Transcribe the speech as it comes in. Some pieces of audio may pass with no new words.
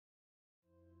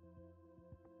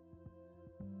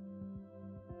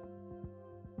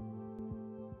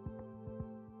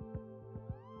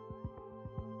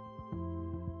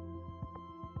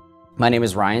My name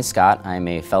is Ryan Scott. I'm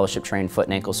a fellowship-trained foot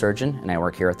and ankle surgeon, and I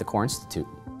work here at the Core Institute.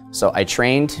 So I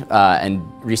trained and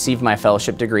received my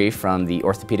fellowship degree from the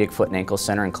Orthopedic Foot and Ankle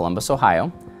Center in Columbus,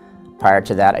 Ohio. Prior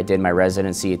to that, I did my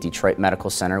residency at Detroit Medical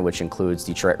Center, which includes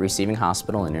Detroit Receiving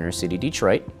Hospital in inner city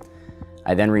Detroit.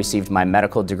 I then received my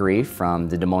medical degree from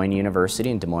the Des Moines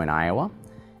University in Des Moines, Iowa,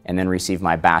 and then received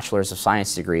my Bachelor's of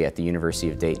Science degree at the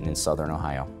University of Dayton in Southern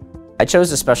Ohio. I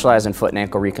chose to specialize in foot and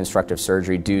ankle reconstructive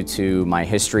surgery due to my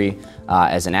history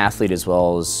as an athlete, as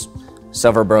well as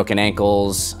several broken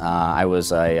ankles. I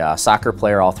was a soccer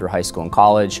player all through high school and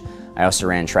college. I also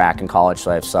ran track in college,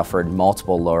 so I've suffered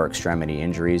multiple lower extremity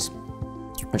injuries,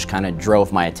 which kind of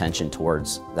drove my attention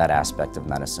towards that aspect of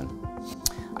medicine.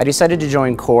 I decided to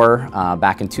join Core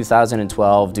back in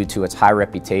 2012 due to its high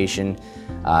reputation,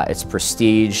 its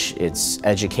prestige, its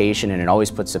education, and it always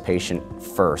puts the patient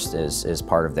first as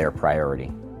part of their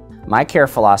priority. My care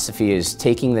philosophy is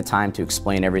taking the time to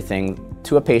explain everything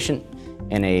to a patient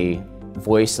in a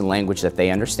voice and language that they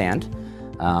understand.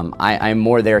 I'm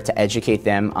more there to educate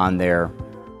them on their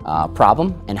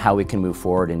problem and how we can move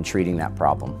forward in treating that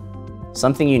problem.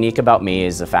 Something unique about me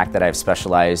is the fact that I've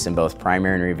specialized in both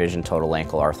primary and revision total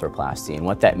ankle arthroplasty. And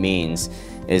what that means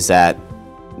is that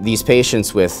these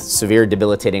patients with severe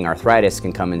debilitating arthritis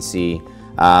can come and see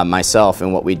myself,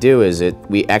 and what we do is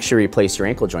we actually replace your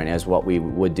ankle joint as what we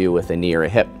would do with a knee or a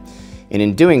hip. And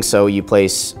in doing so, you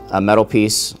place a metal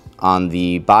piece on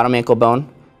the bottom ankle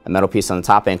bone, a metal piece on the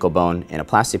top ankle bone, and a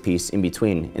plastic piece in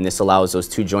between. And this allows those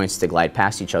two joints to glide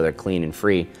past each other clean and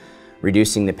free,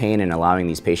 reducing the pain and allowing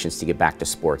these patients to get back to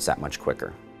sports that much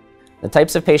quicker. The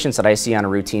types of patients that I see on a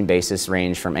routine basis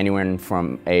range from anywhere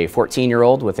from a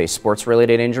 14-year-old with a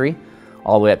sports-related injury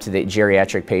all the way up to the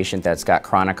geriatric patient that's got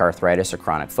chronic arthritis or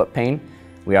chronic foot pain.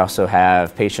 We also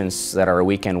have patients that are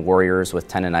weekend warriors with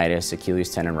tendonitis,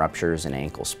 Achilles tendon ruptures, and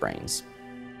ankle sprains.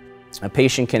 A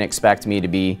patient can expect me to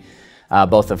be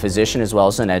both a physician as well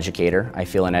as an educator. I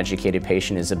feel an educated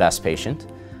patient is the best patient.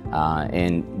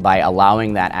 And by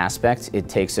allowing that aspect, it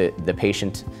takes the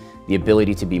patient the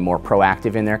ability to be more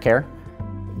proactive in their care,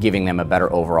 giving them a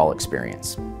better overall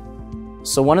experience.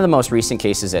 So one of the most recent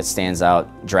cases that stands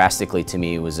out drastically to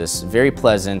me was this very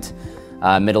pleasant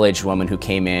middle-aged woman who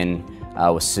came in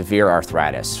with severe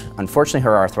arthritis. Unfortunately,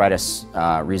 her arthritis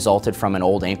resulted from an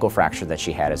old ankle fracture that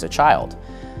she had as a child.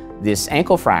 This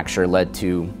ankle fracture led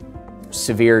to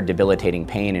severe debilitating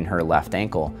pain in her left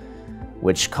ankle,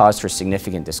 which caused her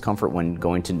significant discomfort when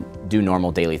going to do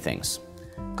normal daily things,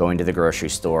 going to the grocery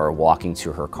store, walking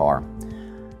to her car.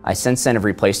 I since then have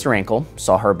replaced her ankle,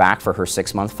 saw her back for her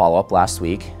 6-month follow-up last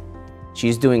week.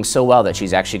 She's doing so well that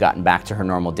she's actually gotten back to her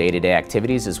normal day-to-day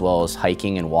activities as well as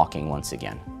hiking and walking once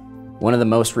again. One of the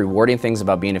most rewarding things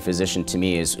about being a physician to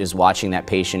me is watching that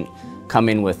patient come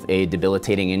in with a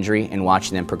debilitating injury and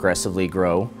watching them progressively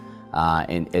grow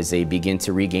and as they begin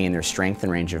to regain their strength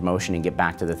and range of motion and get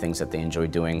back to the things that they enjoy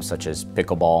doing, such as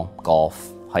pickleball,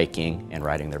 golf, hiking, and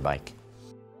riding their bike.